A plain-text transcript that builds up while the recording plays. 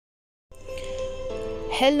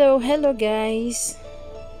Hello guys.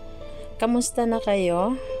 Kamusta na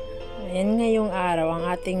kayo? Ayan ngayong araw ang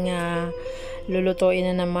ating lulutuin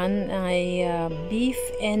na naman ay beef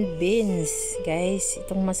and beans. Guys,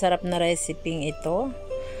 itong masarap na recipe ito.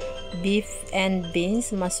 Beef and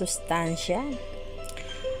beans, masustansya.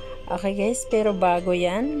 Okay guys, pero bago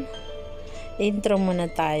yan, intro muna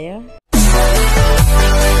tayo.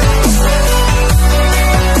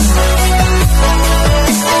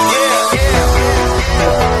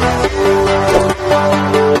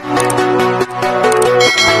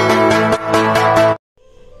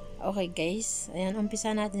 Okay guys, ayan,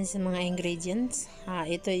 umpisa natin sa mga ingredients.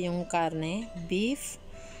 Ito yung karne, beef,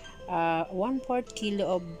 1/4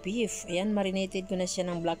 kilo of beef. Ayan, marinated ko na siya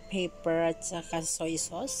ng black pepper at saka soy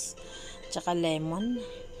sauce, tsaka lemon.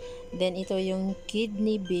 Then ito yung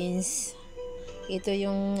kidney beans. Ito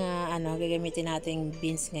yung gagamitin nating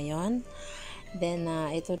beans ngayon. Then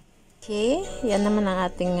ito, okay, yan naman ang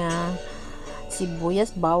ating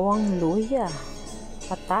sibuyas, bawang, luya,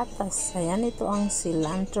 patatas. Ayan, ito ang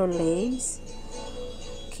cilantro leaves.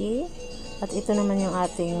 Okay. At ito naman yung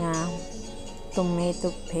ating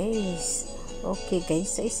tomato paste. Okay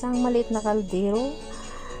guys, sa isang maliit na kaldero,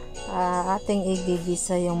 ating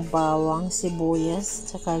igigisa yung bawang,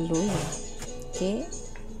 sibuyas, tsaka luya. Okay.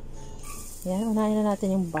 Ayan, unahin na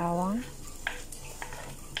natin yung bawang.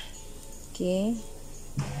 Okay.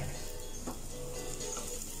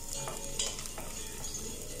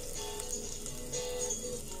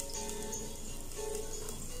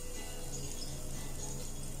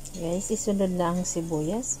 Guys, isunod na ang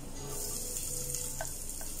sibuyas.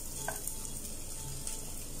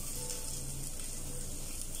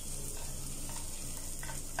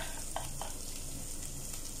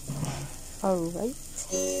 Alright.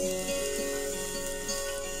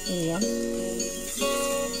 Ayan.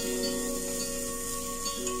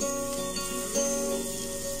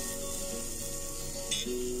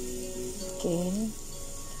 Okay.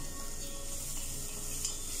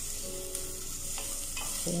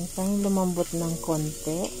 Ayan, pang lumambot ng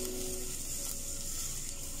konti.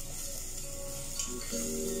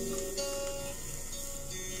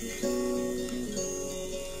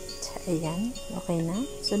 Ayan, okay na.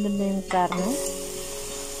 Sunod na yung karne.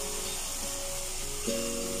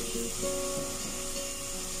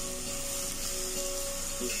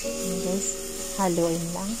 Ayan guys, haluin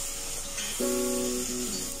lang.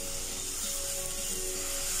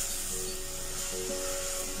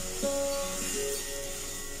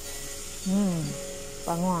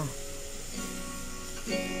 Pango.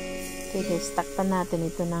 Okay guys, takpan natin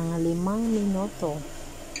ito ng 5 minuto.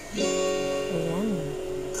 Ayan.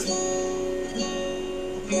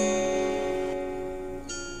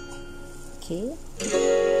 Okay.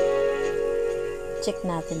 Check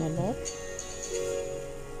natin ulit.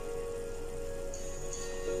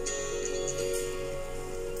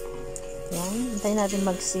 Ayan. Hintayin natin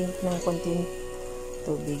mag-sink ng konting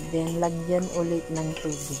tubig. Then, lagyan ulit ng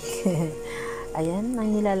tubig. Ayan,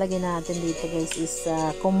 ang nilalagay natin dito guys is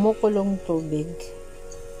kumukulong tubig.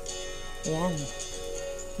 Ayan.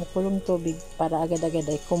 Kumukulong tubig para agad-agad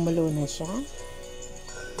ay kumulo na siya.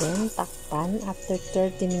 Then, takpan. After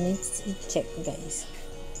 30 minutes, i-check guys.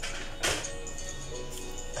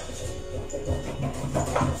 Ayan.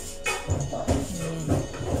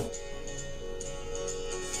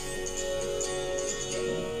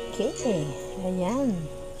 Okay. Ayan.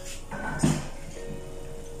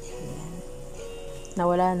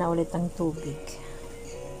 Nawala na ulit ang tubig.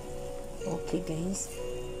 Okay guys,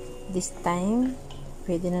 this time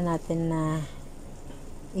pwede na natin na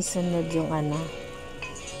isunod yung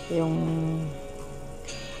yung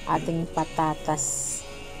ating patatas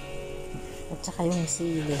at saka yung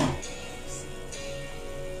sili.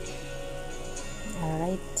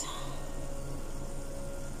 Alright.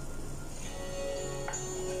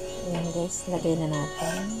 Ayan guys, lagay na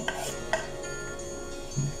natin.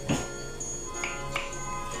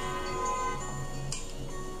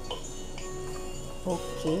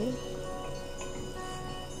 Okay.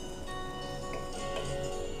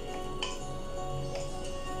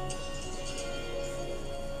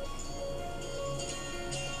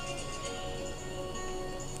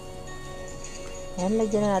 Ayan,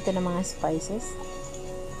 lagyan na natin ng mga spices.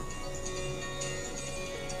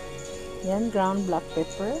 Ayan, ground black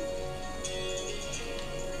pepper.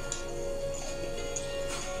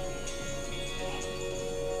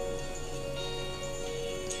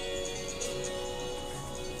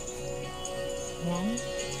 Ayan,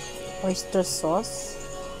 oyster sauce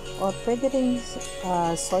or pwede rin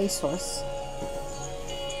soy sauce.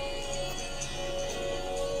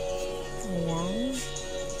 Ayan.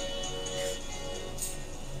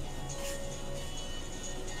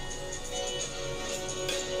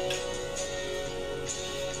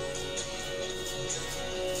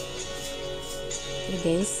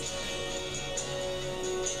 guys,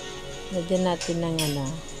 lagyan natin ng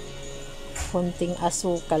konting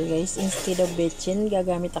asukal guys. Instead of betchin,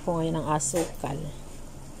 gagamit ako ngayon ng asukal.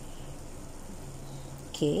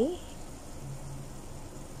 Okay.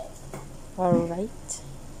 Alright.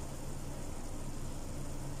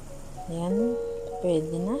 Yan.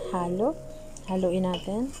 Pwede na. Haluin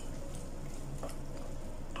natin.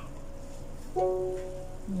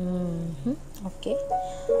 Okay.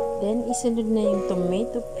 Then, isunod na yung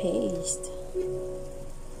tomato paste.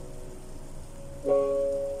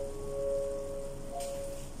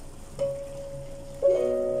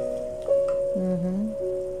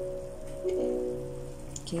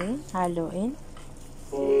 Okay. Haluin.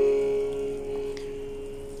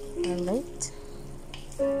 Alright.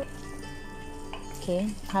 Okay.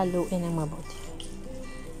 Haluin ang mabuti.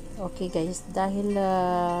 Okay guys. Dahil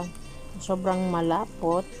sobrang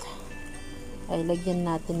malapot, ay lagyan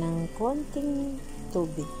natin ng konting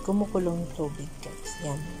tubig, kumukulong tubig guys.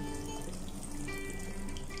 Yan.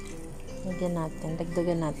 Lagyan natin,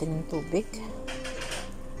 dagdagan natin ng tubig.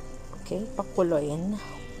 Okay, pakuloyin.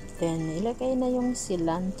 Then, ilagay na yung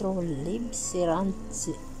cilantro leaves.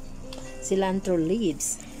 Cilantro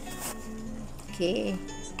leaves. Okay.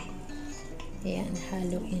 Ayan,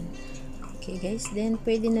 haluin. Okay guys, then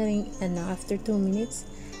pwede na rin, after 2 minutes,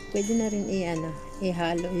 pwede na rin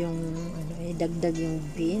ihalo yung idagdag yung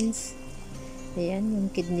beans. Ayan,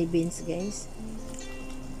 yung kidney beans guys.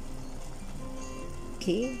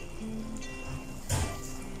 Okay.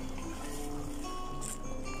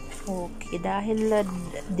 Okay, dahil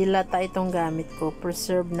dilata itong gamit ko,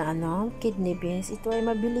 preserve na kidney beans, ito ay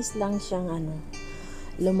mabilis lang siyang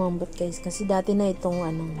lumambot guys, kasi dati na itong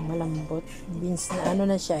malambot beans na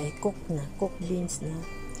na siya cooked beans na.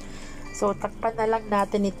 So, takpan na lang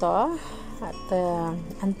natin ito at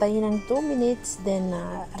antayin ng 2 minutes, then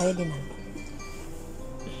ready na.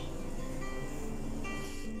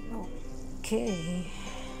 Okay.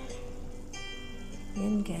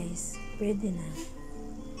 Yan guys, pwede na.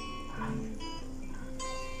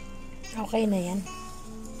 Okay na yan.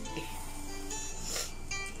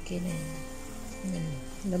 Okay na yan.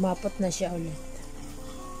 Lumapot na siya ulit.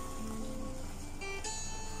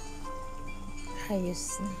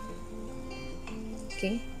 Ayos na.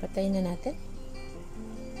 Okay, patayin na natin.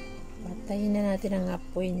 Patayin na natin ang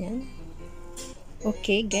apoy niyan.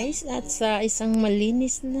 Okay guys, at sa isang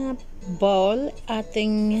malinis na bowl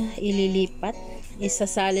ating ililipat.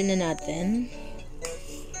 Isasalin na natin.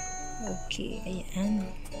 Okay, ayan.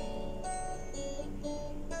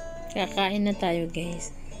 Kakain na tayo guys.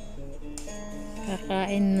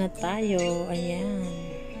 Kakain na tayo. Ayan.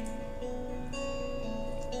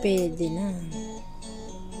 Pwede na.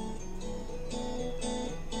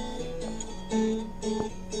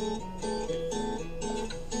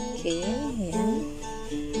 Okay, ayan.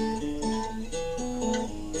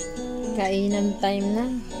 Kainan time na.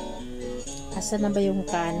 Asa na ba yung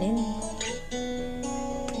kanin?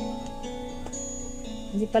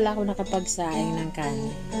 Hindi pala ako nakapagsaing ng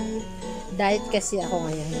kanin. Diet kasi ako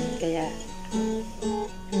ngayon. Kaya,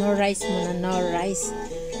 no rice muna. No rice.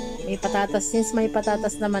 May patatas. Since may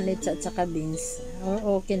patatas naman at saka beans.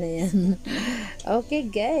 Okay na yan. Okay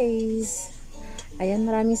guys. Ayan,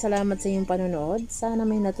 maraming salamat sa inyong panonood. Sana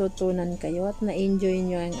may natutunan kayo at na-enjoy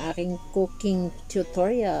nyo ang aking cooking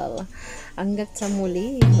tutorial. Hanggat sa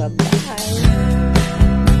muli. Bye-bye.